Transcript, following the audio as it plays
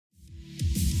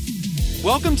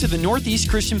Welcome to the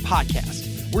Northeast Christian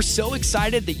Podcast. We're so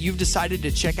excited that you've decided to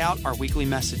check out our weekly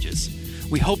messages.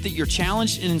 We hope that you're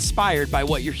challenged and inspired by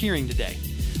what you're hearing today.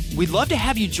 We'd love to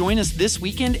have you join us this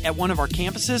weekend at one of our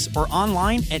campuses or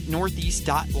online at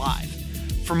northeast.live.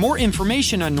 For more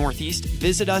information on Northeast,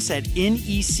 visit us at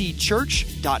necchurch.org.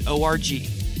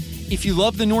 If you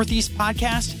love the Northeast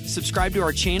Podcast, subscribe to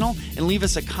our channel and leave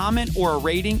us a comment or a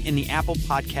rating in the Apple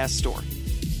Podcast Store.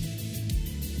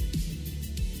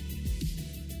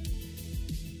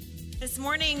 This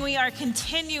morning, we are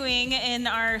continuing in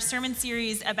our sermon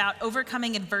series about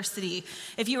overcoming adversity.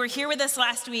 If you were here with us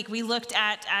last week, we looked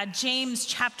at James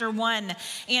chapter 1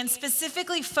 and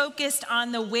specifically focused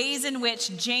on the ways in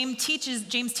which James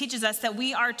teaches us that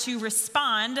we are to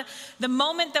respond the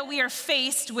moment that we are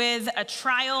faced with a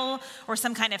trial or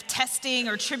some kind of testing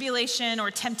or tribulation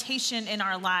or temptation in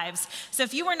our lives. So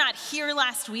if you were not here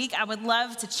last week, I would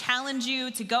love to challenge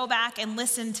you to go back and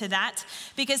listen to that,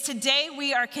 because today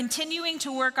we are continuing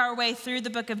to work our way through the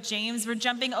book of James. We're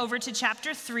jumping over to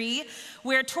chapter 3,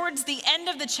 where towards the end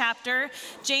of the chapter,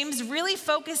 James really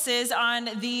focuses on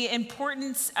the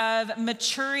importance of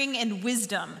maturing in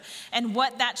wisdom and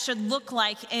what that should look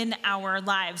like in our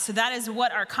lives. So that is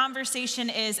what our conversation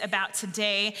is about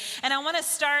today. And I want to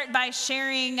start by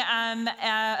sharing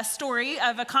a story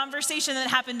of a conversation that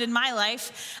happened in my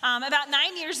life about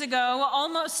 9 years ago,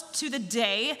 almost to the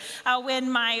day,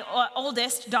 when my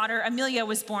oldest daughter, Amelia,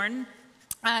 was born.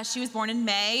 She was born in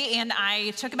May, and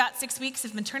I took about 6 weeks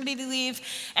of maternity leave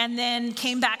and then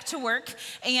came back to work.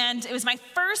 And it was my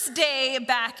first day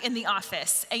back in the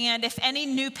office. And if any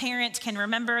new parent can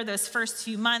remember those first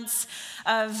few months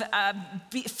of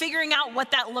figuring out what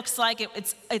that looks like,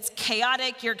 it's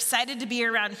chaotic. You're excited to be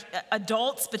around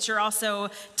adults, but you're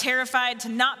also terrified to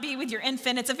not be with your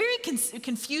infant. It's a very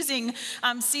confusing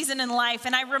season in life.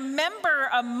 And I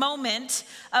remember a moment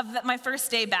of my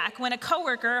first day back when a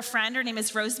coworker, a friend, her name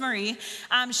is Rosemary,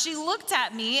 she looked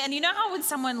at me, and you know how when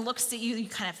someone looks at you, you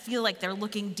kind of feel like they're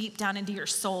looking deep down into your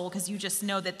soul because you just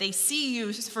know that they see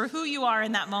you for who you are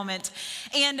in that moment.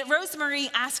 And Rosemary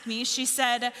asked me, she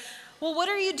said, well, what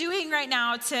are you doing right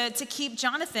now to keep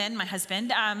Jonathan, my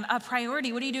husband, a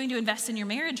priority? What are you doing to invest in your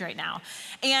marriage right now?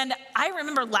 And I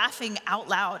remember laughing out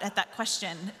loud at that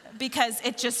question because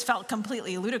it just felt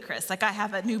completely ludicrous. Like, I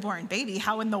have a newborn baby.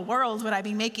 How in the world would I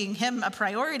be making him a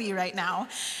priority right now?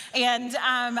 And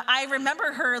I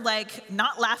remember her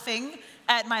not laughing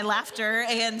at my laughter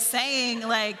and saying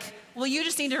well, you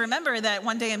just need to remember that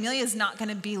one day Amelia is not going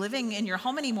to be living in your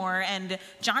home anymore, and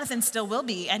Jonathan still will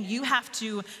be, and you have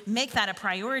to make that a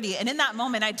priority. And in that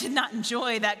moment, I did not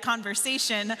enjoy that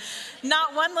conversation,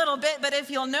 not one little bit, but if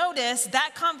you'll notice,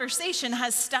 that conversation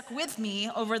has stuck with me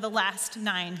over the last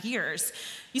 9 years.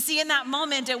 You see, in that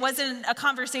moment, it wasn't a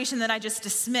conversation that I just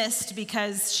dismissed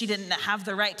because she didn't have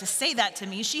the right to say that to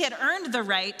me. She had earned the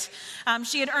right.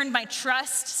 She had earned my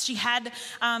trust. She had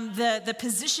the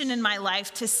position in my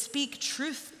life to speak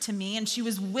truth to me, and she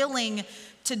was willing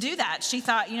to do that. She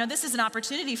thought, this is an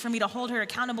opportunity for me to hold her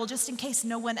accountable just in case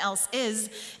no one else is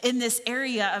in this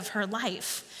area of her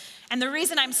life. And the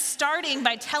reason I'm starting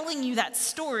by telling you that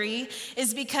story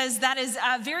is because that is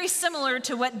very similar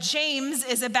to what James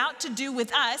is about to do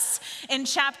with us in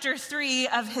chapter 3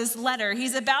 of his letter.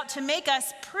 He's about to make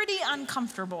us pretty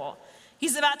uncomfortable.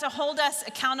 He's about to hold us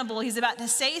accountable. He's about to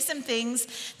say some things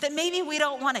that maybe we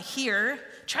don't want to hear.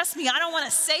 Trust me, I don't want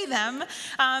to say them,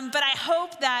 but I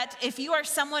hope that if you are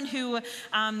someone who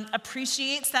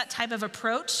appreciates that type of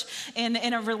approach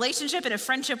in a relationship, in a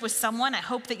friendship with someone, I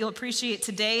hope that you'll appreciate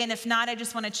today. And if not, I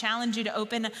just want to challenge you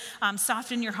to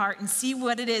soften your heart and see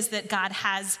what it is that God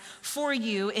has for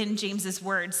you in James's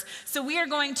words. So we are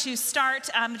going to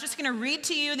start, I'm just going to read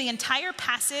to you the entire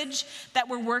passage that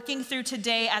we're working through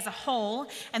today as a whole,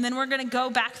 and then we're going to go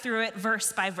back through it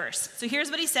verse by verse. So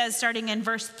here's what he says, starting in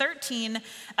verse 13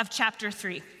 of chapter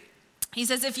 3. He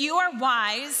says, if you are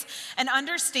wise and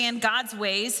understand God's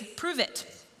ways, prove it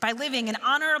by living an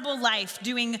honorable life,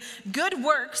 doing good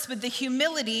works with the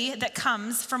humility that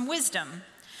comes from wisdom.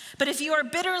 But if you are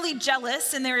bitterly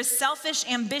jealous and there is selfish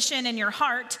ambition in your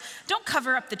heart, don't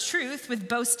cover up the truth with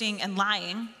boasting and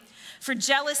lying. For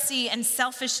jealousy and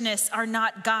selfishness are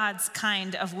not God's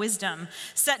kind of wisdom.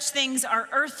 Such things are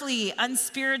earthly,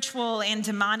 unspiritual, and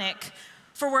demonic.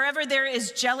 For wherever there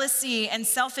is jealousy and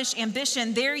selfish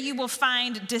ambition, there you will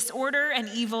find disorder and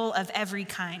evil of every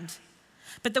kind.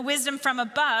 But the wisdom from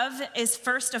above is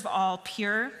first of all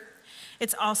pure.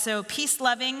 It's also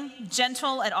peace-loving,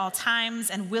 gentle at all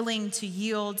times, and willing to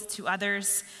yield to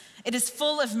others. It is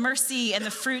full of mercy and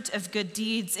the fruit of good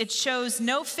deeds. It shows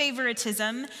no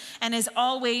favoritism and is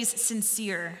always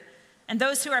sincere. And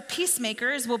those who are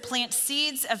peacemakers will plant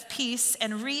seeds of peace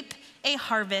and reap a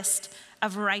harvest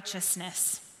of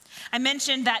righteousness. I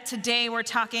mentioned that today we're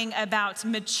talking about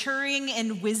maturing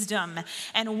in wisdom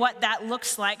and what that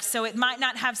looks like. So it might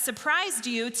not have surprised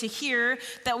you to hear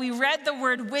that we read the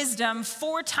word wisdom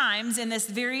 4 times in this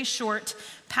very short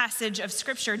passage of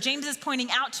scripture. James is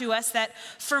pointing out to us that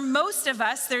for most of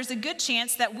us, there's a good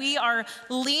chance that we are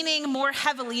leaning more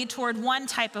heavily toward one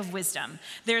type of wisdom.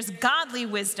 There's godly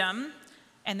wisdom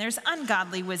and there's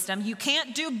ungodly wisdom. You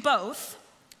can't do both.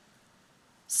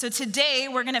 So today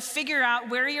we're going to figure out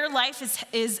where your life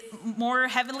is more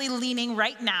heavily leaning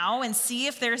right now and see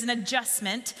if there's an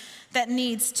adjustment that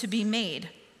needs to be made.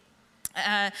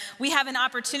 We have an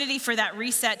opportunity for that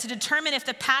reset to determine if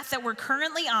the path that we're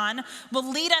currently on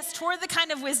will lead us toward the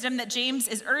kind of wisdom that James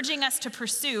is urging us to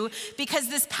pursue, because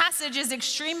this passage is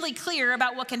extremely clear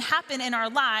about what can happen in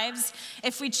our lives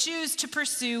if we choose to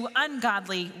pursue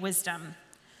ungodly wisdom.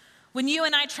 When you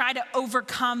and I try to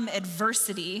overcome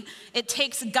adversity, it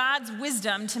takes God's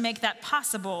wisdom to make that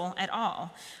possible at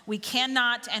all. We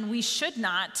cannot and we should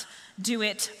not do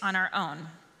it on our own.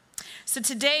 So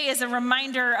today is a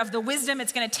reminder of the wisdom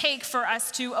it's going to take for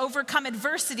us to overcome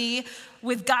adversity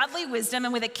with godly wisdom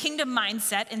and with a kingdom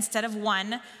mindset instead of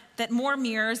one that more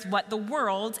mirrors what the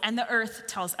world and the earth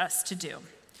tells us to do.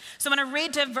 So I'm going to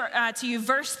read to you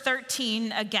verse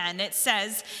 13 again. It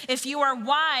says, "If you are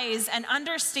wise and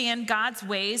understand God's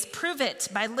ways, prove it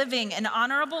by living an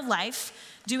honorable life,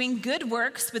 doing good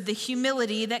works with the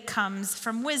humility that comes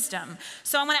from wisdom."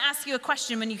 So I'm going to ask you a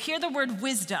question. When you hear the word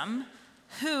wisdom,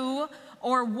 who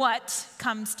or what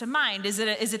comes to mind? Is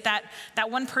it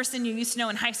that one person you used to know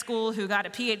in high school who got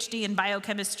a PhD in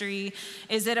biochemistry?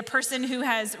 Is it a person who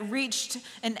has reached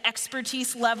an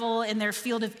expertise level in their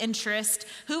field of interest?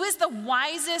 Who is the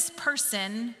wisest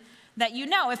person that you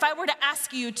know? If I were to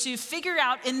ask you to figure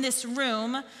out in this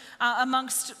room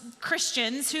amongst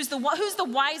Christians, who's the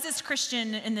wisest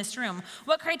Christian in this room?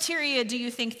 What criteria do you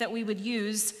think that we would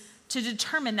use to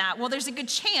determine that? Well, there's a good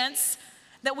chance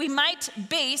that we might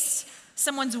base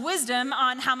someone's wisdom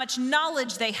on how much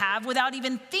knowledge they have without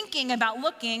even thinking about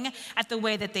looking at the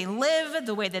way that they live,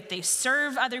 the way that they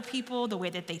serve other people, the way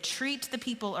that they treat the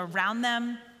people around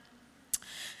them.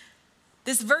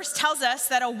 This verse tells us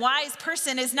that a wise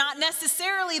person is not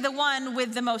necessarily the one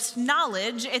with the most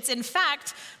knowledge. It's in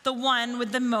fact the one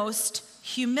with the most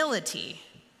humility.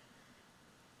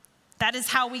 That is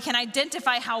how we can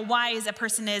identify how wise a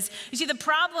person is. You see, the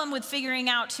problem with figuring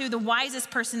out who the wisest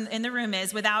person in the room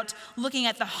is without looking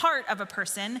at the heart of a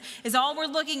person is all we're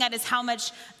looking at is how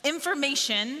much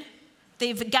information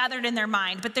they've gathered in their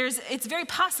mind. But it's very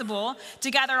possible to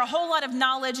gather a whole lot of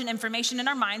knowledge and information in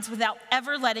our minds without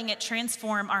ever letting it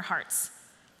transform our hearts.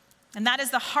 And that is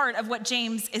the heart of what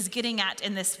James is getting at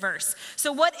in this verse.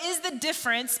 So what is the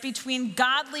difference between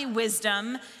godly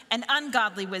wisdom and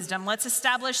ungodly wisdom? Let's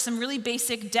establish some really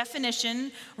basic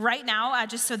definition right now,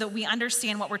 just so that we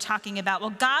understand what we're talking about.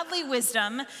 Well, godly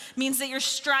wisdom means that you're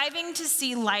striving to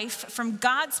see life from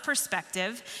God's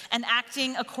perspective and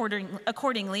acting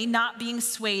accordingly, not being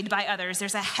swayed by others.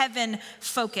 There's a heaven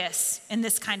focus in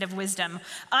this kind of wisdom.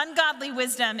 Ungodly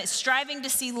wisdom is striving to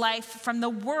see life from the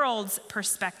world's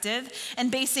perspective and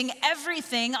basing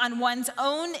everything on one's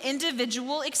own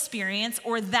individual experience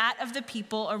or that of the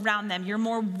people around them. You're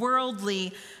more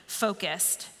worldly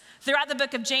focused. Throughout the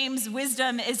book of James,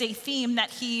 wisdom is a theme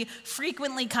that he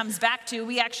frequently comes back to.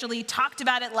 We actually talked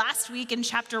about it last week in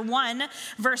chapter 1,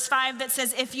 verse 5, that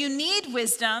says, "If you need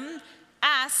wisdom,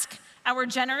 ask our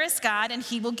generous God and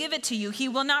he will give it to you. He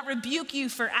will not rebuke you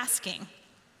for asking."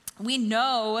 We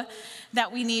know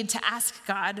that we need to ask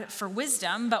God for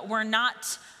wisdom, but we're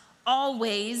not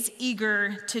always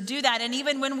eager to do that. And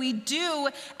even when we do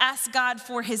ask God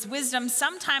for his wisdom,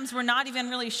 sometimes we're not even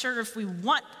really sure if we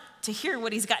want to hear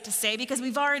what he's got to say because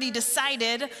we've already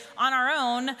decided on our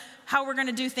own how we're going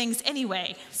to do things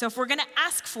anyway. So if we're going to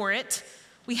ask for it,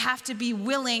 we have to be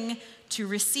willing to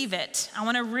receive it. I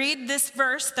want to read this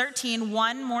verse 13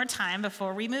 one more time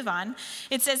before we move on.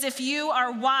 It says, "If you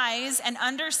are wise and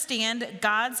understand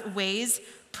God's ways,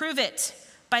 prove it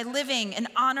by living an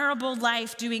honorable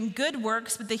life, doing good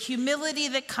works with the humility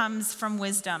that comes from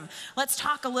wisdom." Let's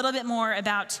talk a little bit more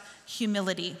about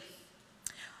humility.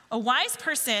 A wise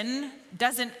person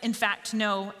doesn't, in fact,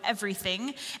 know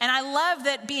everything. And I love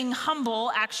that being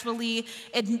humble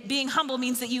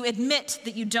means that you admit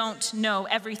that you don't know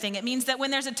everything. It means that when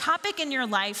there's a topic in your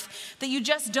life that you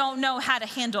just don't know how to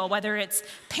handle, whether it's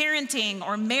parenting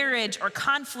or marriage or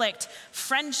conflict,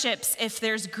 friendships, if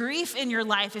there's grief in your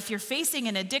life, if you're facing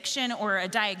an addiction or a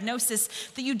diagnosis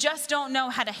that you just don't know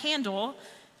how to handle,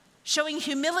 Showing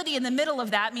humility in the middle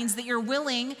of that means that you're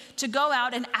willing to go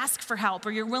out and ask for help,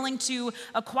 or you're willing to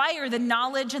acquire the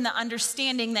knowledge and the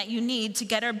understanding that you need to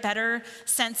get a better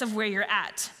sense of where you're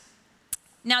at.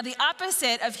 Now, the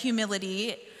opposite of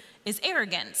humility is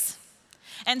arrogance.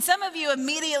 And some of you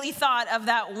immediately thought of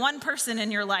that one person in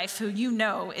your life who you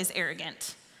know is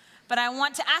arrogant. But I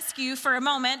want to ask you for a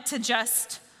moment to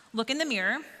just look in the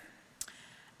mirror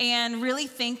and really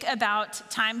think about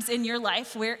times in your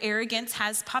life where arrogance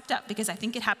has popped up, because I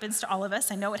think it happens to all of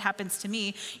us. I know it happens to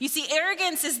me. You see,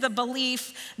 arrogance is the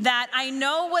belief that I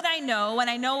know what I know,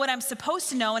 and I know what I'm supposed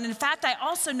to know, and in fact, I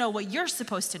also know what you're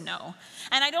supposed to know.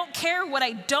 And I don't care what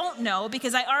I don't know,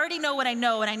 because I already know what I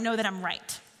know, and I know that I'm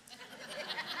right.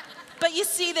 But you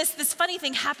see, this funny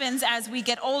thing happens as we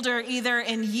get older, either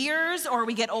in years or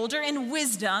we get older in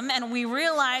wisdom, and we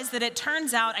realize that it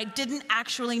turns out I didn't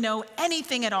actually know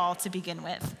anything at all to begin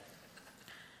with.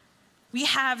 We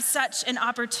have such an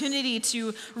opportunity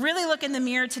to really look in the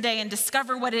mirror today and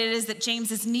discover what it is that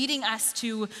James is needing us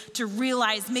to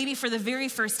realize, maybe for the very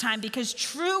first time, because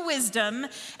true wisdom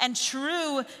and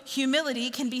true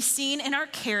humility can be seen in our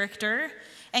character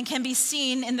and can be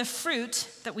seen in the fruit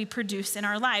that we produce in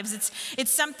our lives.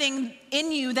 It's something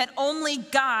in you that only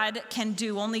God can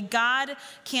do, only God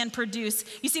can produce.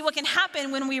 You see, what can happen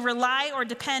when we rely or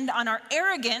depend on our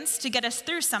arrogance to get us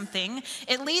through something,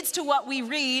 it leads to what we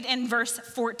read in verse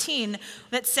 14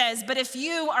 that says, "But if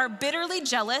you are bitterly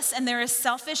jealous and there is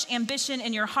selfish ambition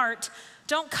in your heart,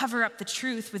 don't cover up the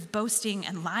truth with boasting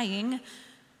and lying."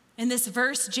 In this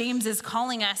verse, James is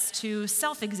calling us to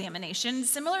self-examination,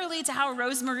 similarly to how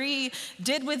Rosemary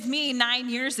did with me 9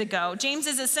 years ago. James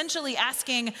is essentially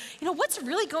asking, what's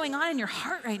really going on in your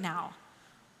heart right now?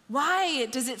 Why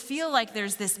does it feel like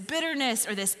there's this bitterness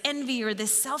or this envy or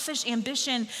this selfish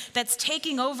ambition that's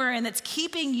taking over and that's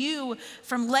keeping you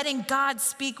from letting God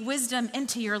speak wisdom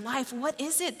into your life? What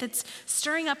is it that's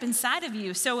stirring up inside of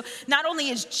you? So not only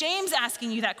is James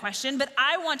asking you that question, but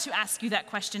I want to ask you that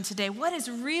question today. What is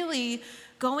really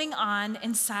going on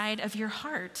inside of your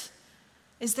heart?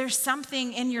 Is there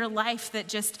something in your life that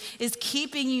just is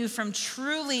keeping you from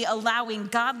truly allowing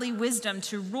godly wisdom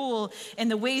to rule in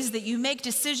the ways that you make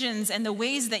decisions and the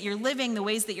ways that you're living, the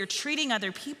ways that you're treating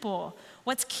other people?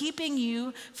 What's keeping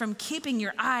you from keeping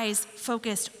your eyes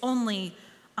focused only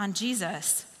on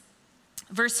Jesus?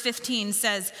 Verse 15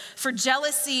 says, "For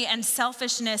jealousy and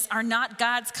selfishness are not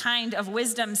God's kind of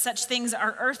wisdom. Such things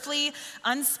are earthly,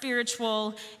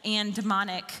 unspiritual, and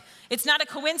demonic." It's not a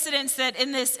coincidence that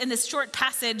in this short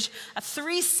passage,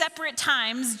 3 separate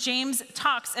times, James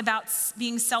talks about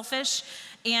being selfish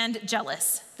and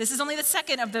jealous. This is only the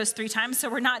second of those 3 times, so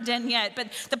we're not done yet.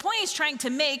 But the point he's trying to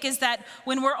make is that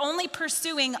when we're only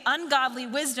pursuing ungodly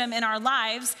wisdom in our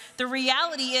lives, the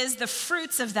reality is the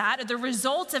fruits of that, or the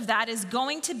result of that, is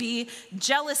going to be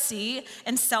jealousy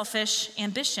and selfish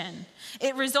ambition.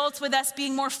 It results with us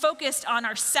being more focused on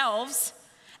ourselves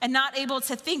and not able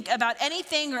to think about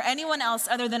anything or anyone else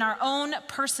other than our own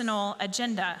personal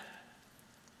agenda.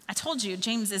 I told you,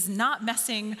 James is not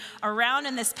messing around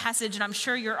in this passage, and I'm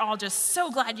sure you're all just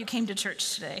so glad you came to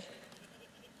church today.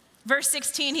 Verse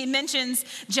 16, he mentions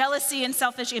jealousy and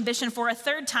selfish ambition for a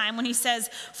 3rd time when he says,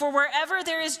 "For wherever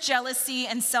there is jealousy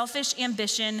and selfish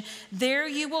ambition, there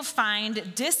you will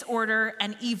find disorder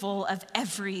and evil of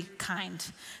every kind."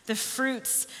 The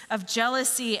fruits of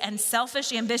jealousy and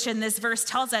selfish ambition, this verse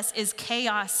tells us, is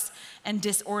chaos and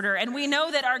disorder. And we know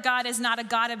that our God is not a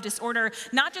God of disorder,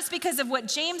 not just because of what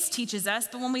James teaches us,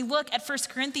 but when we look at 1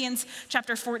 Corinthians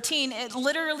chapter 14, it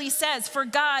literally says, "For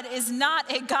God is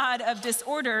not a God of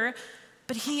disorder,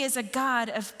 but he is a God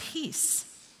of peace."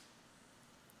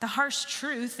 The harsh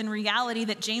truth and reality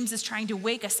that James is trying to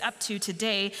wake us up to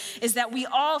today is that we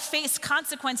all face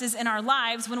consequences in our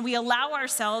lives when we allow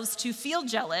ourselves to feel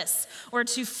jealous or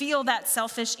to feel that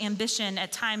selfish ambition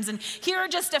at times. And here are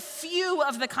just a few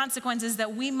of the consequences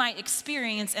that we might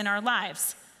experience in our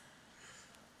lives.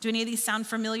 Do any of these sound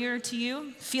familiar to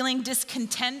you? Feeling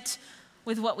discontent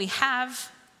with what we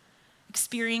have,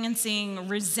 experiencing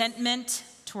resentment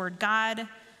toward God,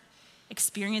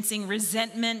 experiencing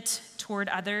resentment toward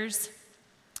others.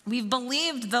 We've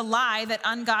believed the lie that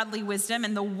ungodly wisdom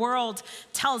and the world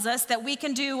tells us that we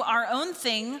can do our own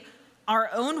thing, our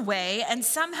own way, and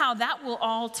somehow that will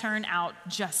all turn out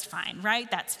just fine, right?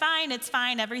 That's fine, it's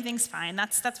fine, everything's fine.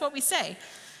 That's what we say.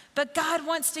 But God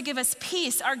wants to give us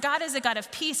peace. Our God is a God of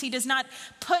peace. He does not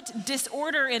put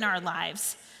disorder in our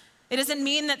lives. It doesn't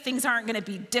mean that things aren't going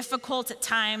to be difficult at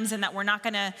times and that we're not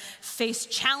going to face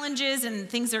challenges and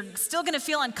things are still going to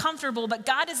feel uncomfortable, but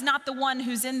God is not the one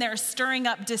who's in there stirring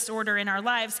up disorder in our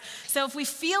lives. So if we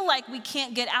feel like we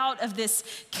can't get out of this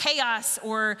chaos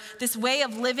or this way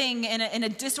of living in a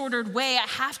disordered way, I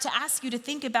have to ask you to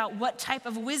think about what type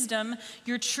of wisdom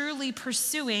you're truly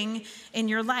pursuing in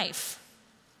your life.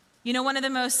 You know, one of the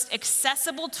most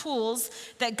accessible tools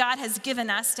that God has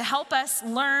given us to help us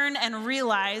learn and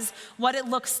realize what it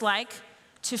looks like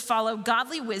to follow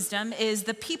godly wisdom is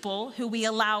the people who we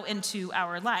allow into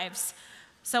our lives.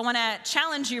 So I want to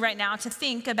challenge you right now to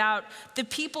think about the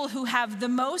people who have the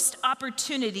most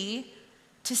opportunity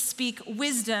to speak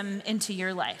wisdom into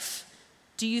your life.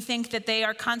 Do you think that they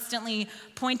are constantly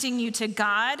pointing you to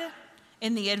God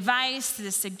in the advice, the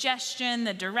suggestion,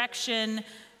 the direction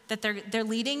that they're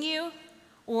leading you?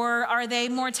 Or are they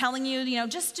more telling you,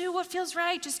 just do what feels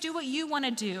right, just do what you want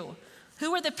to do?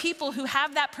 Who are the people who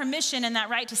have that permission and that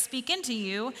right to speak into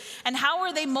you? And how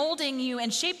are they molding you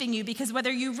and shaping you? Because whether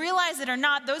you realize it or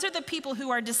not, those are the people who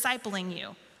are discipling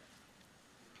you.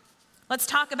 Let's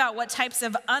talk about what types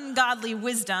of ungodly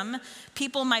wisdom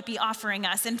people might be offering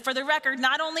us. And for the record,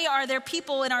 not only are there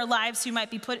people in our lives who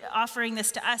might be offering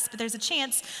this to us, but there's a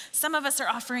chance some of us are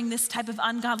offering this type of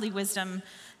ungodly wisdom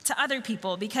to other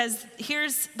people, because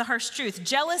here's the harsh truth.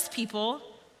 Jealous people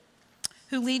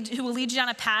who will lead you on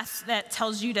a path that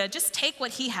tells you to just take what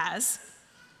he has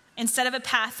instead of a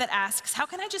path that asks, how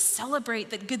can I just celebrate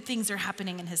that good things are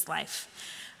happening in his life?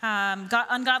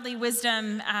 Ungodly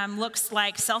wisdom looks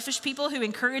like selfish people who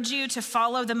encourage you to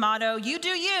follow the motto, you do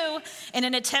you, in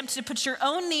an attempt to put your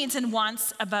own needs and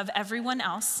wants above everyone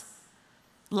else.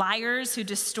 Liars who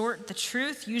distort the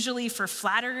truth, usually for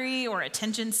flattery or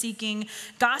attention seeking.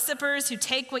 Gossipers who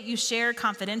take what you share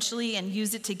confidentially and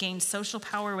use it to gain social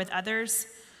power with others.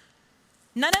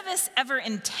 None of us ever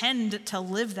intend to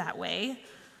live that way.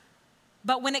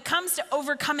 But when it comes to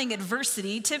overcoming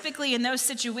adversity, typically in those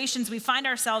situations, we find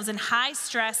ourselves in high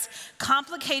stress,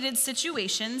 complicated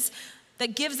situations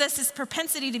that gives us this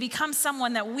propensity to become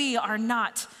someone that we are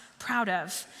not proud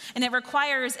of. And it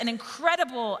requires an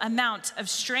incredible amount of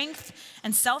strength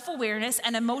and self-awareness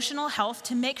and emotional health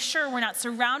to make sure we're not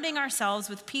surrounding ourselves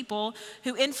with people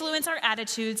who influence our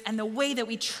attitudes and the way that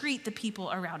we treat the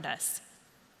people around us.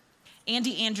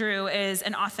 Andy Andrew is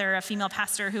an author, a female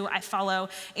pastor who I follow,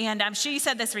 and she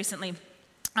said this recently.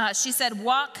 She said,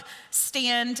 walk,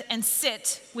 stand, and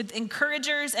sit with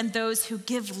encouragers and those who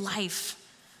give life.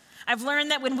 I've learned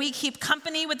that when we keep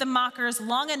company with the mockers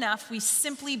long enough, we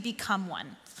simply become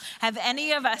one. Have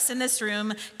any of us in this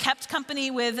room kept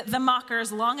company with the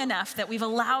mockers long enough that we've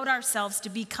allowed ourselves to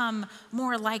become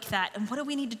more like that? And what do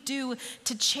we need to do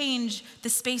to change the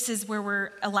spaces where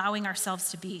we're allowing ourselves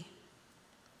to be?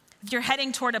 If you're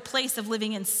heading toward a place of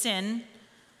living in sin,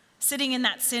 sitting in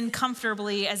that sin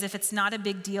comfortably as if it's not a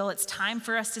big deal, it's time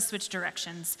for us to switch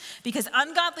directions, because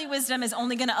ungodly wisdom is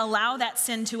only going to allow that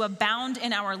sin to abound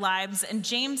in our lives. And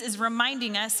James is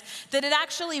reminding us that it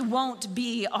actually won't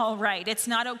be all right. It's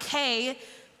not okay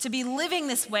to be living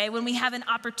this way when we have an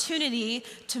opportunity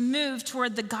to move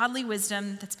toward the godly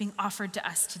wisdom that's being offered to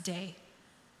us today.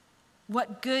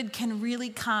 What good can really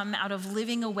come out of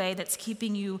living a way that's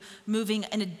keeping you moving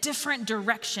in a different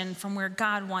direction from where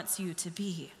God wants you to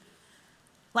be?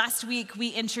 Last week, we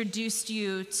introduced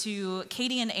you to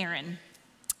Katie and Aaron.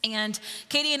 And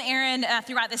Katie and Aaron,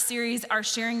 throughout this series, are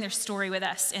sharing their story with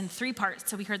us in 3 parts.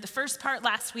 So we heard the first part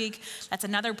last week. That's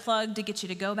another plug to get you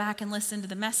to go back and listen to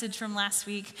the message from last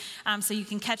week, so you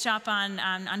can catch up on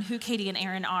who Katie and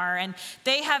Aaron are. And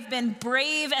they have been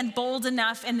brave and bold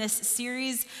enough in this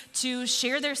series to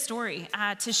share their story,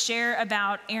 to share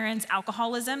about Aaron's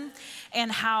alcoholism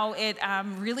and how it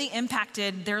really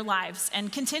impacted their lives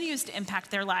and continues to impact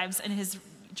their lives in his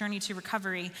journey to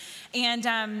recovery. And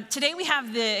today we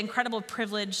have the incredible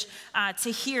privilege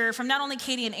to hear from not only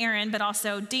Katie and Aaron, but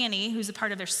also Danny, who's a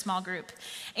part of their small group.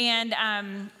 And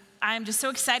I'm just so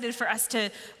excited for us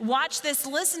to watch this,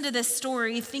 listen to this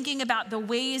story, thinking about the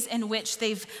ways in which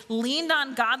they've leaned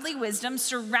on godly wisdom,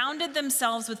 surrounded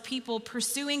themselves with people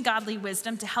pursuing godly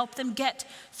wisdom to help them get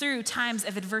through times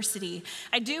of adversity.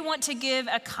 I do want to give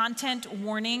a content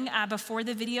warning before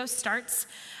the video starts.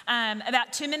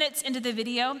 About 2 minutes into the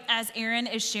video, as Aaron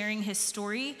is sharing his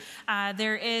story,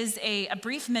 there is a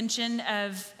brief mention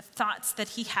of thoughts that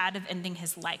he had of ending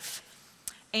his life.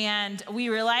 And we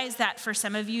realize that for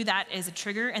some of you, that is a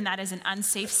trigger and that is an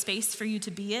unsafe space for you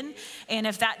to be in. And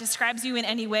if that describes you in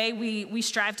any way, we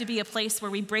strive to be a place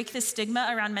where we break the stigma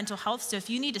around mental health. So if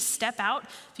you need to step out,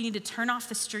 if you need to turn off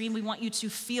the stream, we want you to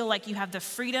feel like you have the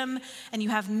freedom and you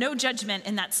have no judgment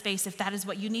in that space if that is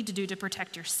what you need to do to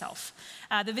protect yourself.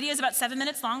 The video is about 7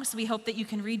 minutes long, so we hope that you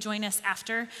can rejoin us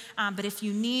after. But if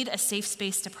you need a safe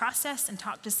space to process and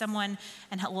talk to someone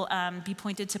and be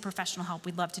pointed to professional help,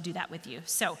 we'd love to do that with you.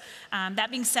 So that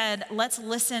being said, let's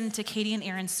listen to Katie and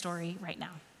Aaron's story right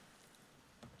now.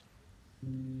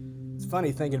 It's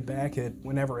funny thinking back at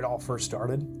whenever it all first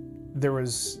started, there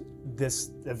was this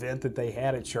event that they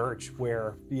had at church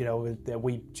where, that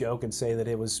we joke and say that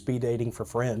it was speed dating for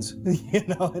friends,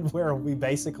 and where we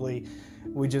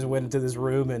just went into this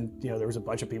room and, there was a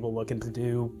bunch of people looking to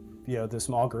do, the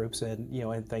small groups and,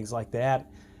 and things like that.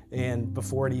 And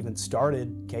before it even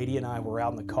started, Katie and I were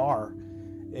out in the car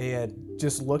and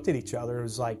just looked at each other. It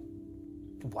was like,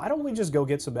 why don't we just go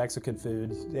get some Mexican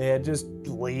food and just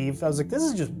leave? I was like, this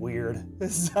is just weird.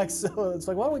 It's like,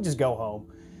 why don't we just go home?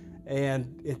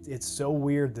 And it's so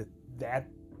weird that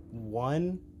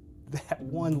one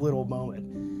little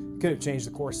moment could have changed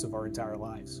the course of our entire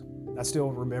lives. I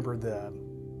still remember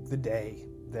the day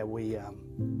that we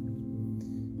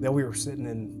were sitting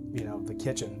in, the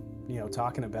kitchen,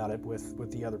 talking about it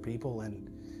with the other people, and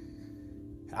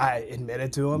I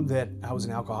admitted to him that I was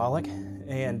an alcoholic,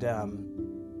 and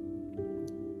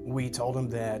we told him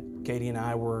that Katie and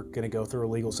I were going to go through a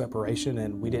legal separation,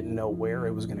 and we didn't know where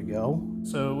it was going to go.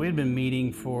 So we had been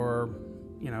meeting for,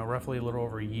 roughly a little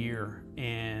over a year,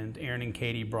 and Aaron and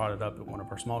Katie brought it up at one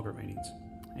of our small group meetings.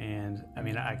 And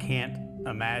I can't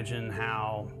imagine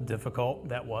how difficult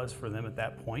that was for them at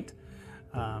that point.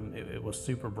 It was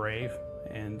super brave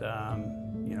and,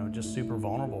 just super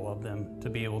vulnerable of them to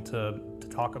be able to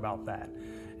talk about that,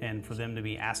 and for them to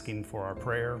be asking for our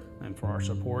prayer and for our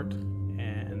support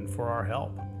and for our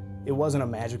help. It wasn't a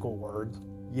magical word.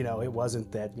 It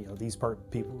wasn't that, these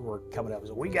people were coming up and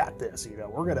saying, we got this,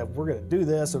 we're gonna do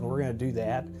this and we're gonna do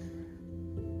that.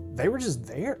 They were just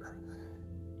there.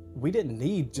 We didn't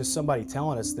need just somebody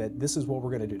telling us that this is what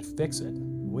we're gonna do to fix it.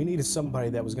 We needed somebody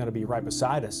that was gonna be right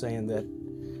beside us saying that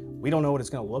we don't know what it's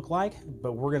gonna look like,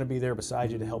 but we're gonna be there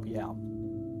beside you to help you out.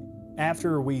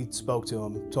 After we spoke to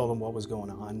him, told him what was going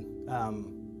on,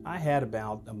 I had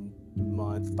about a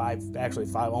month,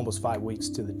 almost 5 weeks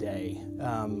to the day,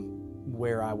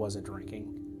 where I wasn't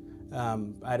drinking.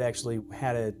 I'd actually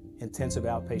had an intensive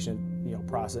outpatient,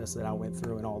 process that I went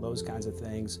through and all those kinds of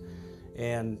things.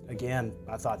 And again,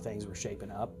 I thought things were shaping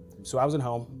up. So I was at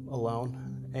home alone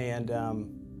and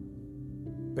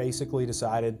basically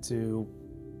decided to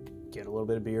get a little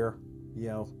bit of beer,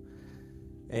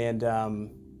 and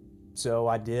so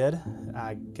I did.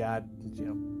 I got,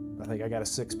 I think I got a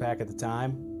 6-pack at the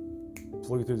time,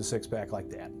 flew through the 6-pack like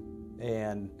that.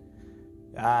 And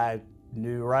I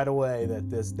knew right away that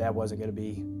that wasn't going to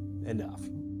be enough.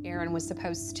 Aaron was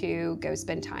supposed to go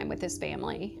spend time with his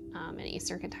family in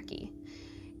Eastern Kentucky.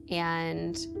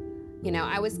 And,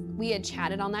 we had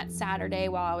chatted on that Saturday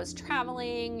while I was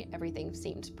traveling. Everything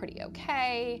seemed pretty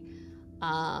okay.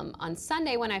 On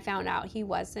Sunday, when I found out he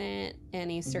wasn't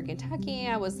in Eastern Kentucky,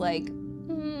 I was like,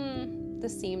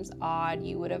 this seems odd.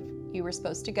 You were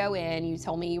supposed to go in. You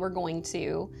told me you were going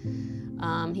to.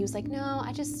 He was like, no,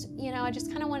 I just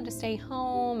kind of wanted to stay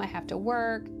home. I have to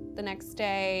work the next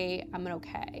day. I'm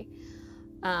okay.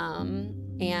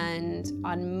 And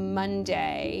on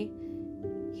Monday,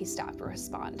 he stopped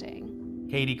responding.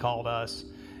 Katie called us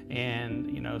and,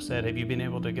 said, have you been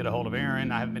able to get a hold of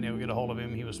Aaron? I haven't been able to get a hold of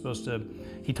him.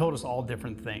 He told us all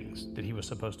different things that he was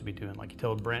supposed to be doing. Like he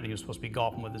told Brent he was supposed to be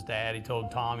golfing with his dad. He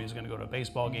told Tom he was going to go to a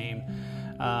baseball game.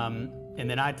 And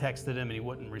then I texted him and he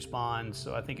wouldn't respond.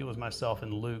 So I think it was myself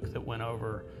and Luke that went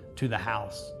over to the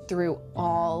house. Through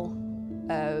all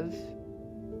of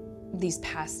these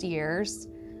past years,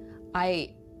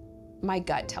 my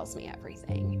gut tells me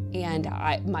everything. And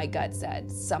my gut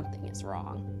said something is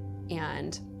wrong.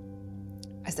 And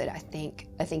I said, I think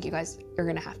you guys are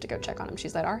gonna have to go check on him. She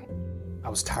said, all right. I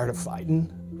was tired of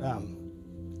fighting.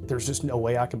 There's just no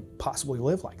way I could possibly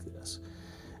live like this.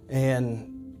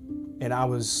 And I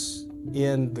was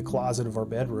in the closet of our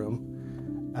bedroom,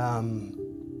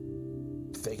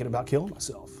 thinking about killing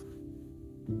myself.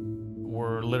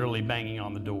 We're literally banging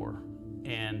on the door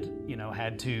and,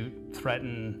 had to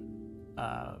threaten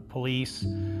police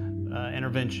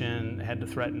intervention, had to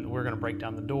threaten we're going to break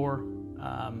down the door.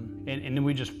 And then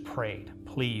we just prayed,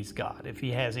 please, God, if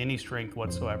he has any strength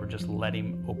whatsoever, just let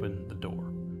him open the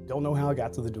door. Don't know how I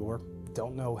got to the door.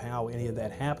 Don't know how any of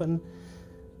that happened.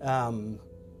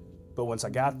 But once I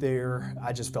got there,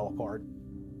 I just fell apart.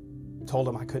 Told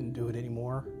him I couldn't do it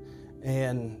anymore.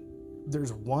 And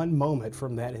there's one moment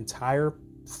from that entire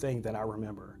thing that I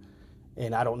remember.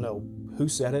 And I don't know who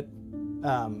said it,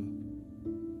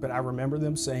 but I remember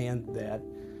them saying that,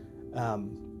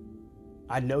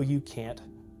 I know you can't,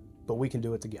 but we can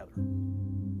do it together.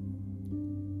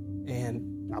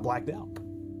 And I blacked out.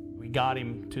 We got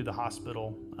him to the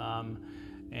hospital,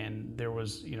 and there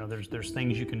was, there's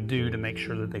things you can do to make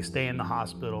sure that they stay in the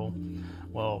hospital.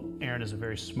 Well, Aaron is a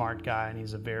very smart guy, and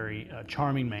he's a very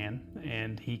charming man,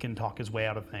 and he can talk his way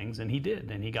out of things, and he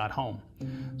did, and he got home.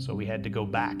 So we had to go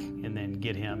back and then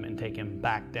get him and take him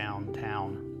back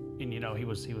downtown. And he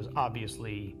was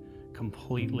obviously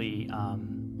completely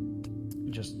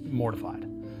just mortified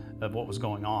of what was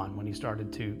going on when he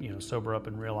started to sober up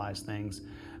and realize things.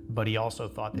 But he also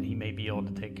thought that he may be able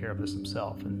to take care of this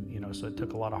himself. And, so it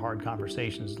took a lot of hard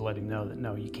conversations to let him know that,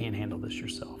 no, you can't handle this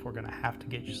yourself. We're going to have to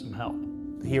get you some help.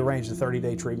 He arranged a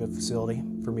 30-day treatment facility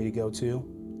for me to go to.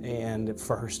 And at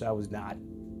first I was not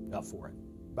up for it.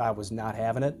 I was not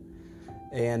having it.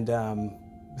 And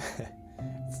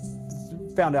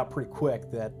found out pretty quick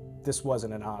that this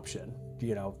wasn't an option.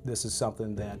 This is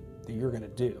something that you're going to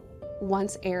do.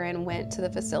 Once Aaron went to the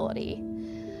facility,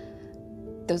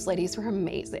 those ladies were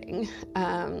amazing.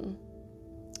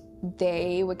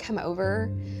 They would come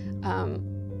over,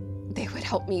 they would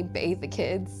help me bathe the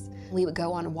kids. We would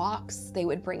go on walks, they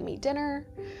would bring me dinner.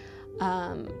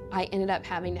 I ended up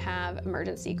having to have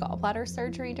emergency gallbladder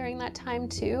surgery during that time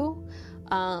too.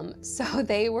 So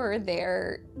they were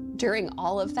there during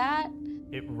all of that.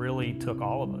 It really took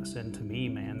all of us, and to me,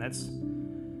 man,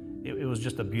 it was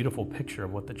just a beautiful picture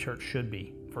of what the church should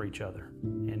be for each other.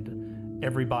 And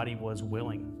everybody was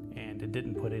willing, and it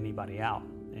didn't put anybody out.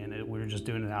 And we were just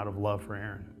doing it out of love for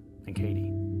Aaron and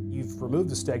Katie. You've removed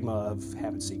the stigma of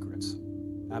having secrets.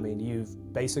 I mean,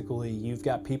 you've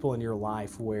got people in your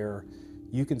life where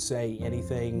you can say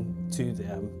anything to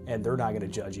them and they're not going to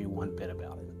judge you one bit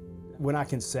about it. When I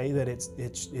can say that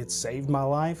it's saved my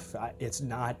life, it's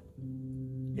not,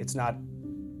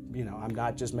 I'm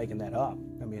not just making that up.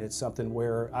 I mean, it's something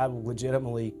where I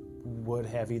legitimately would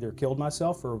have either killed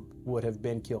myself or would have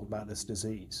been killed by this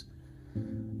disease.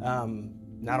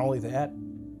 Not only that,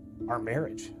 our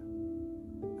marriage.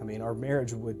 I mean, our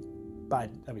marriage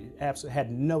absolutely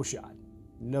had no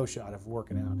shot of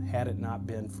working out had it not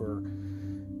been for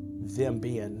them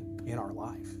being in our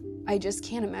life. I just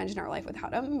can't imagine our life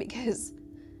without him, because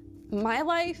my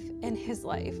life and his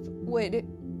life would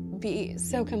be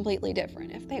so completely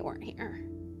different if they weren't here.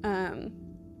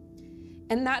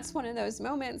 And that's one of those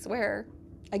moments where,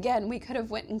 again, we could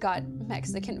have went and got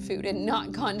Mexican food and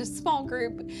not gone to small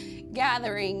group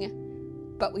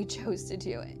gathering, but we chose to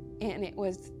do it. And it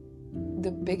was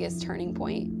the biggest turning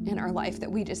point in our life that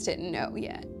we just didn't know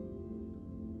yet.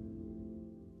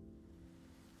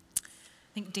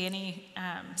 I think Danny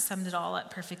summed it all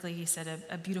up perfectly. He said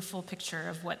a beautiful picture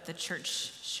of what the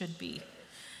church should be.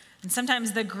 And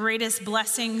sometimes the greatest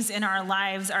blessings in our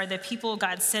lives are the people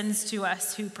God sends to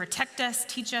us who protect us,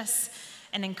 teach us,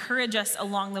 and encourage us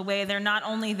along the way. They're not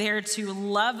only there to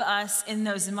love us in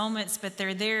those moments, but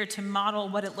they're there to model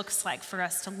what it looks like for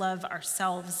us to love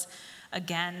ourselves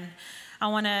again. I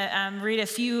want to read a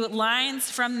few lines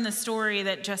from the story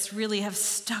that just really have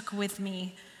stuck with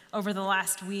me over the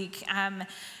last week.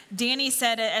 Danny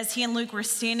said, as he and Luke were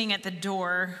standing at the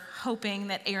door, hoping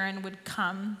that Aaron would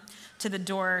come to the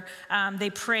door, they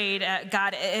prayed,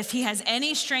 God, if he has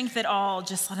any strength at all,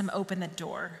 just let him open the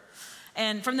door.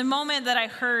 And from the moment that I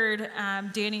heard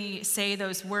Danny say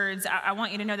those words, I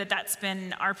want you to know that that's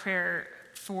been our prayer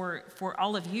for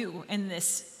all of you in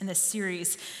this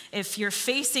series. If you're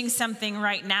facing something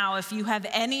right now, if you have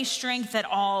any strength at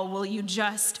all, will you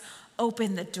just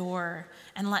open the door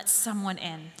and let someone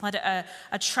in? Let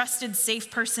a trusted,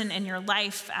 safe person in your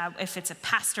life, if it's a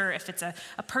pastor, if it's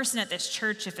a person at this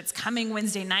church, if it's coming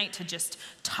Wednesday night to just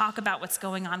talk about what's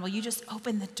going on, will you just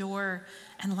open the door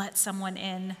and let someone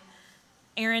in?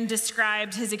 Aaron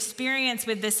described his experience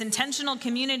with this intentional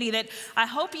community that I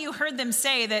hope you heard them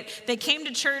say, that they came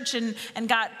to church and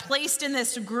got placed in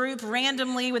this group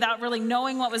randomly without really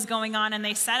knowing what was going on, and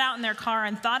they sat out in their car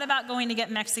and thought about going to get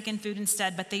Mexican food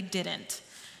instead, but they didn't.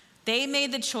 They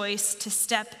made the choice to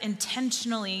step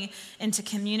intentionally into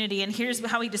community. And here's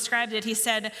how he described it. He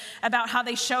said about how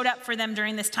they showed up for them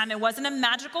during this time. It wasn't a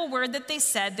magical word that they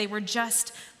said. They were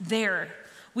just there.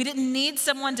 We didn't need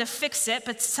someone to fix it,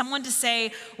 but someone to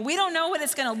say, we don't know what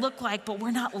it's going to look like, but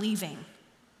we're not leaving.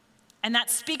 And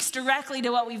that speaks directly to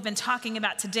what we've been talking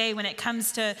about today when it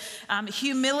comes to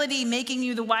humility making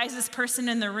you the wisest person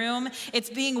in the room. It's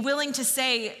being willing to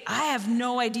say, I have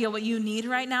no idea what you need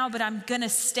right now, but I'm going to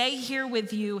stay here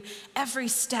with you every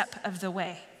step of the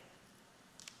way.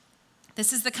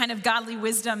 This is the kind of godly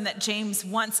wisdom that James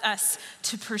wants us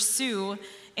to pursue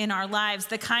in our lives,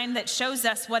 the kind that shows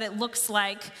us what it looks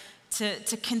like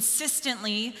to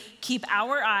consistently keep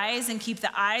our eyes and keep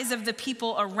the eyes of the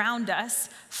people around us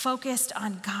focused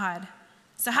on God.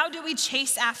 So how do we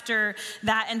chase after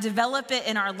that and develop it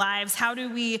in our lives? How do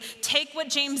we take what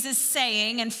James is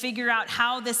saying and figure out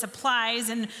how this applies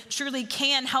and truly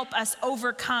can help us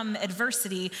overcome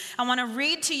adversity? I want to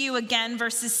read to you again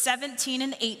verses 17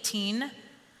 and 18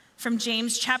 from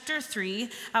James chapter 3.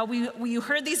 We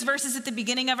heard these verses at the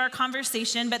beginning of our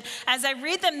conversation, but as I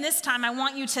read them this time, I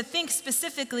want you to think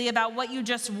specifically about what you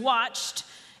just watched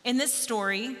in this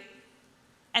story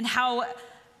and how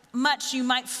much you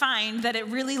might find that it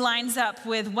really lines up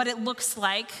with what it looks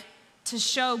like to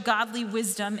show godly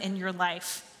wisdom in your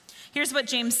life. Here's what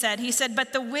James said. He said,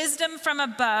 "But the wisdom from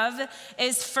above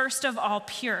is first of all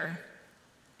pure.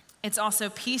 It's also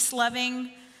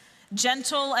peace-loving,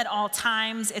 gentle at all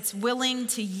times. It's willing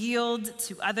to yield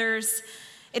to others.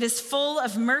 It is full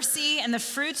of mercy and the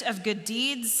fruit of good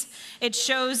deeds. It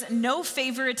shows no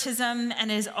favoritism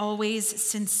and is always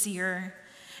sincere.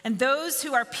 And those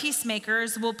who are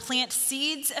peacemakers will plant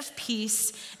seeds of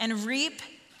peace and reap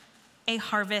a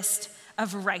harvest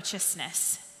of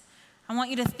righteousness." I want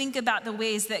you to think about the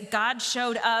ways that God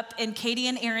showed up in Katie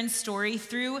and Aaron's story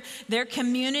through their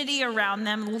community around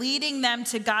them, leading them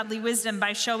to godly wisdom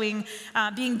by showing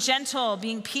being gentle,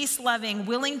 being peace-loving,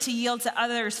 willing to yield to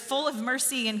others, full of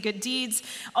mercy and good deeds,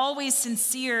 always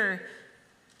sincere.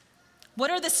 What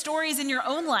are the stories in your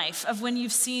own life of when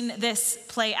you've seen this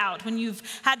play out, when you've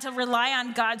had to rely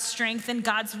on God's strength and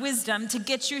God's wisdom to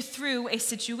get you through a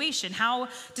situation? How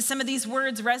do some of these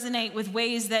words resonate with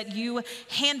ways that you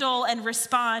handle and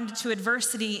respond to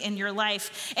adversity in your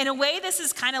life? In a way, this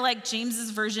is kind of like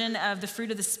James's version of the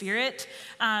fruit of the Spirit.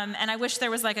 And I wish there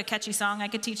was like a catchy song I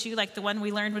could teach you, like the one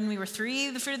we learned when we were 3,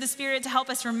 the fruit of the Spirit, to help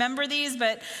us remember these,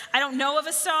 but I don't know of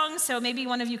a song, so maybe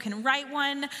one of you can write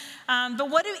one. But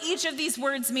what do each of these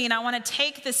words mean? I want to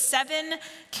take the 7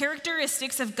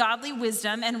 characteristics of godly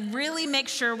wisdom and really make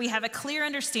sure we have a clear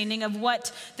understanding of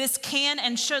what this can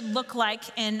and should look like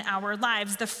in our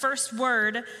lives. The first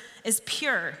word is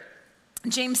pure.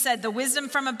 James said, the wisdom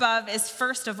from above is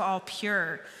first of all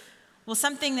pure. Well,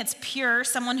 something that's pure,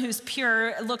 someone who's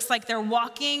pure, looks like they're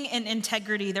walking in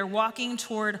integrity. They're walking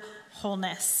toward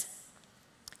wholeness.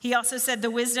 He also said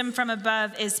the wisdom from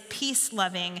above is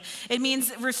peace-loving. It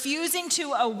means refusing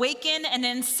to awaken and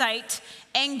incite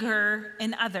anger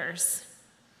in others.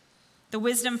 The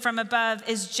wisdom from above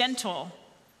is gentle.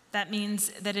 That means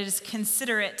that it is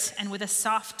considerate and with a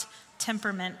soft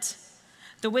temperament.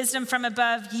 The wisdom from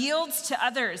above yields to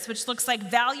others, which looks like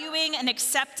valuing and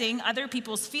accepting other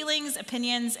people's feelings,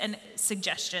 opinions, and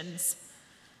suggestions.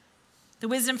 The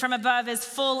wisdom from above is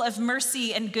full of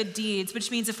mercy and good deeds,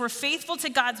 which means if we're faithful to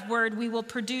God's word, we will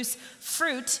produce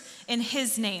fruit in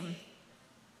his name.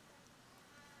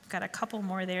 Got a couple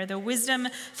more there. The wisdom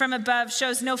from above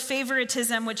shows no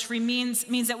favoritism, which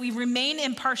means that we remain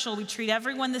impartial. We treat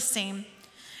everyone the same.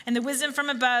 And the wisdom from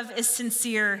above is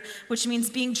sincere, which means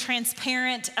being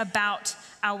transparent about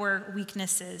our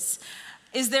weaknesses.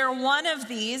 Is there one of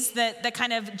these that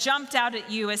kind of jumped out at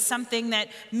you as something that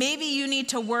maybe you need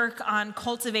to work on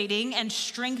cultivating and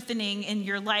strengthening in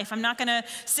your life? I'm not going to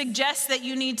suggest that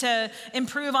you need to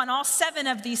improve on all 7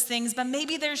 of these things, but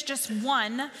maybe there's just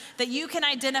one that you can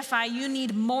identify you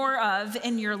need more of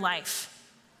in your life.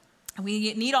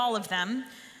 We need all of them.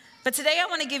 But today I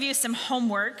want to give you some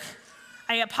homework.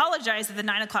 I apologize at the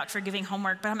 9 o'clock for giving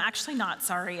homework, but I'm actually not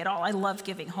sorry at all. I love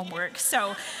giving homework.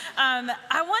 So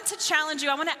I want to challenge you.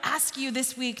 I want to ask you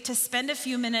this week to spend a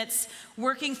few minutes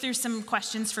working through some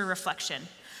questions for reflection.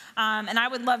 And I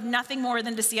would love nothing more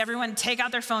than to see everyone take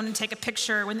out their phone and take a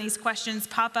picture when these questions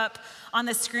pop up on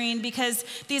the screen, because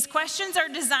these questions are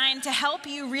designed to help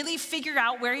you really figure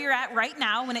out where you're at right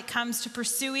now when it comes to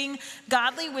pursuing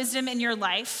godly wisdom in your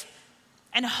life,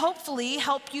 and hopefully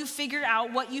help you figure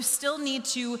out what you still need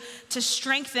to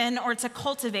strengthen or to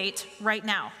cultivate right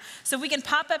now. So if we can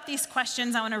pop up these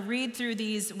questions, I want to read through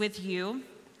these with you.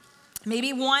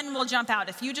 Maybe one will jump out.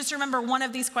 If you just remember one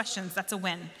of these questions, that's a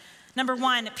win. Number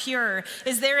 1, pure.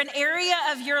 Is there an area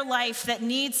of your life that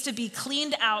needs to be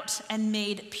cleaned out and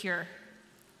made pure?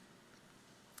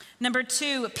 Number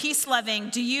 2, peace-loving.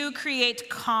 Do you create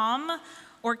calm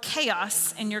or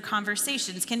chaos in your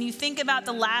conversations? Can you think about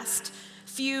the last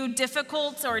few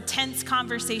difficult or tense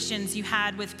conversations you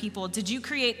had with people? Did you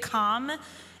create calm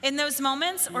in those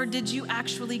moments, or did you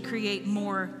actually create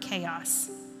more chaos?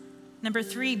 Number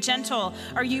 3, gentle.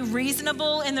 Are you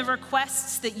reasonable in the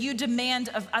requests that you demand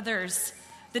of others?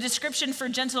 The description for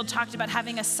gentle talked about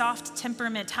having a soft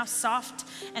temperament. How soft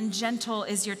and gentle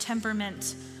is your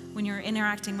temperament when you're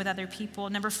interacting with other people?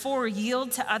 Number 4,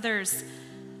 yield to others.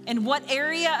 In what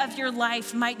area of your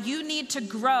life might you need to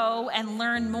grow and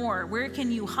learn more? Where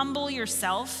can you humble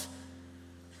yourself?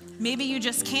 Maybe you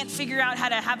just can't figure out how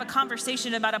to have a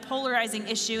conversation about a polarizing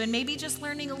issue, and maybe just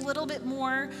learning a little bit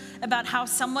more about how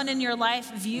someone in your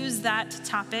life views that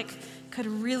topic could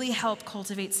really help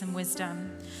cultivate some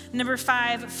wisdom. Number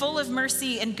 5, full of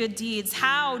mercy and good deeds.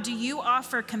 How do you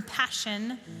offer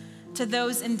compassion to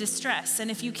those in distress? And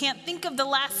if you can't think of the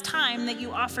last time that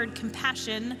you offered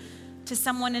compassion to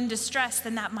someone in distress,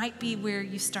 then that might be where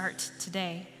you start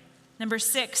today. Number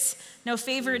 6, no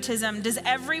favoritism. Does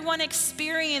everyone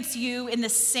experience you in the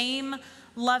same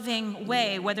loving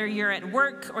way? Whether you're at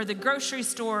work or the grocery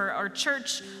store or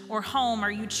church or home,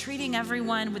 are you treating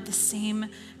everyone with the same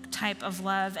type of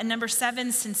love? And number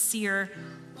 7, sincere.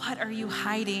 What are you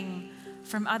hiding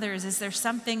from others? Is there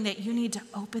something that you need to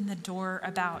open the door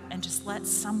about and just let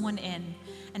someone in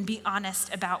and be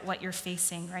honest about what you're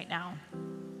facing right now?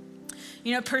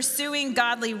 You know, pursuing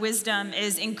godly wisdom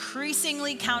is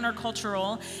increasingly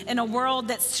countercultural in a world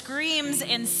that screams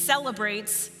and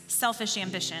celebrates selfish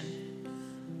ambition.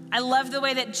 I love the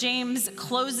way that James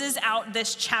closes out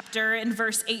this chapter in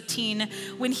verse 18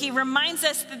 when he reminds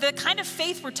us that the kind of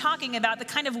faith we're talking about, the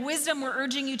kind of wisdom we're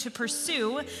urging you to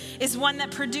pursue, is one that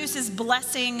produces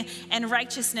blessing and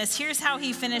righteousness. Here's how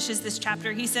he finishes this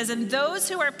chapter. He says, "And those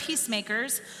who are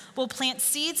peacemakers will plant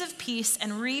seeds of peace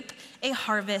and reap a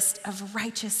harvest of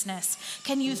righteousness."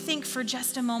 Can you think for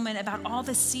just a moment about all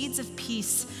the seeds of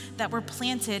peace that were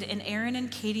planted in Aaron and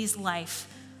Katie's life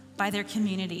by their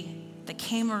community that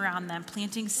came around them,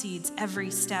 planting seeds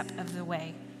every step of the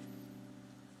way?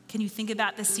 Can you think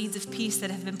about the seeds of peace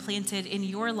that have been planted in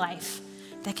your life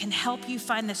that can help you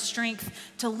find the strength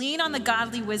to lean on the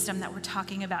godly wisdom that we're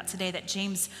talking about today that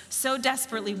James so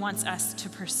desperately wants us to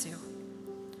pursue?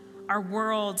 Our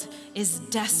world is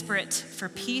desperate for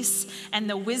peace, and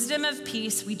the wisdom of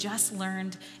peace, we just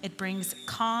learned, it brings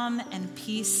calm and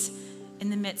peace in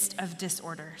the midst of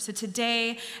disorder. So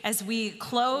today, as we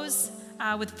close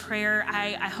with prayer,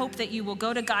 I hope that you will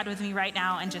go to God with me right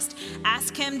now and just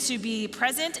ask him to be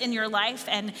present in your life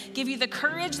and give you the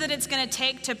courage that it's going to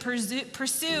take to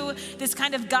pursue this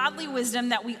kind of godly wisdom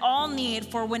that we all need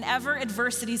for whenever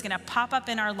adversity is going to pop up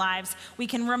in our lives. We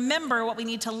can remember what we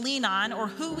need to lean on or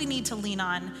who we need to lean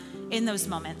on in those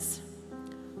moments.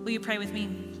 Will you pray with me?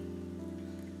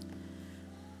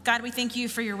 God, we thank you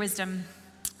for your wisdom.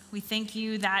 We thank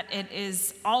you that it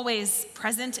is always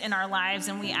present in our lives,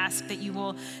 and we ask that you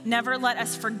will never let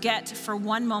us forget for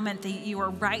one moment that you are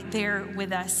right there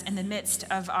with us in the midst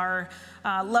of our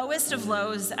lowest of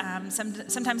lows.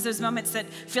 Sometimes those moments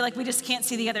that feel like we just can't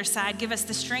see the other side. Give us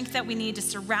the strength that we need to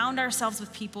surround ourselves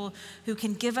with people who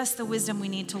can give us the wisdom we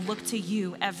need to look to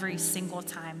you every single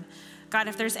time. God,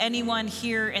 if there's anyone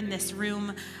here in this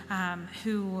room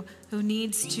who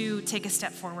needs to take a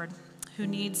step forward, who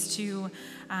needs to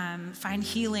find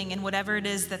healing in whatever it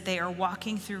is that they are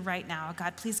walking through right now,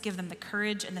 God, please give them the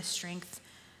courage and the strength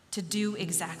to do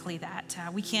exactly that.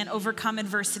 We can't overcome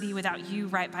adversity without you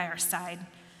right by our side.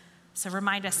 So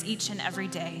remind us each and every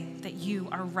day that you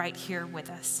are right here with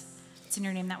us. It's in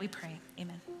your name that we pray.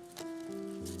 Amen.